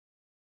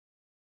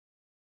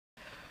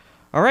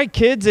All right,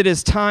 kids, it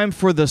is time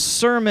for the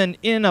sermon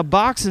in a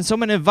box, and so I'm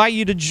going to invite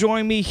you to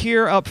join me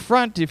here up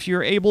front if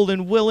you're able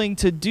and willing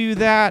to do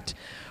that.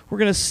 We're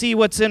going to see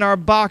what's in our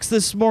box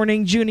this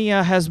morning.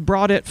 Junia has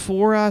brought it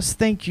for us.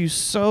 Thank you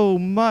so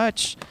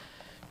much,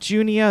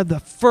 Junia. The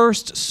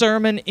first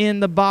sermon in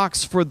the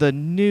box for the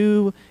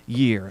new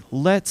year.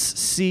 Let's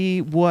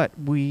see what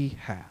we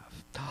have.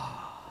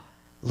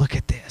 Look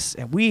at this.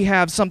 And we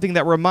have something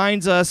that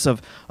reminds us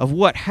of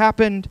what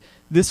happened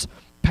this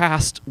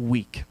past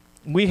week.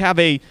 We have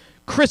a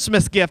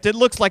Christmas gift. It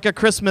looks like a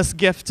Christmas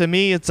gift to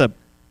me. It's a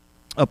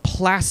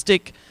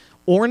plastic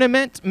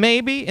ornament,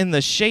 maybe, in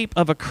the shape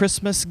of a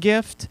Christmas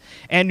gift.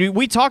 And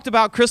we talked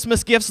about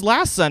Christmas gifts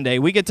last Sunday.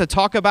 We get to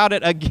talk about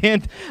it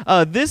again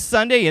this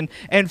Sunday.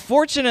 And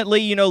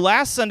fortunately,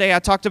 last Sunday I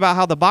talked about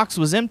how the box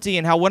was empty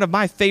and how one of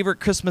my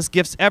favorite Christmas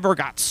gifts ever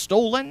got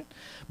stolen.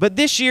 But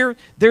this year,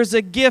 there's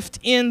a gift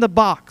in the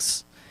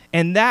box.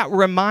 And that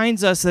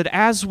reminds us that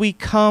as we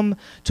come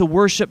to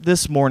worship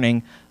this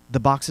morning, the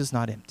box is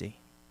not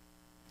empty.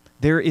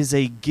 There is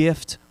a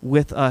gift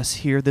with us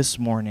here this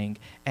morning,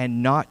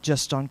 and not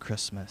just on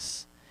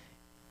Christmas.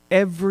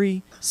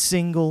 Every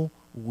single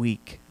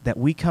week that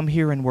we come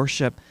here and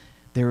worship,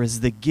 there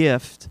is the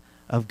gift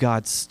of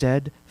God's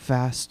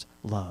steadfast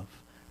love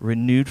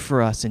renewed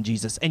for us in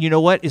Jesus. And you know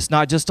what? It's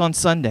not just on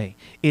Sunday.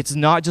 It's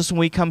not just when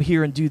we come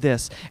here and do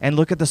this and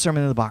look at the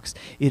sermon in the box.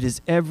 It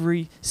is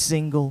every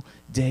single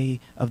day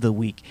of the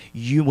week.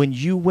 When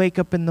you wake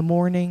up in the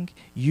morning,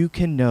 you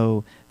can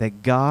know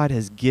that God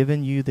has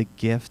given you the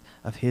gift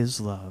of his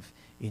love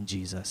in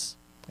Jesus.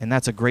 And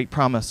that's a great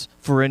promise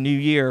for a new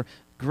year.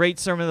 Great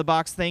sermon in the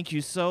box. Thank you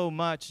so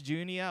much,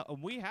 Junia.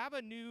 We have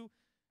a new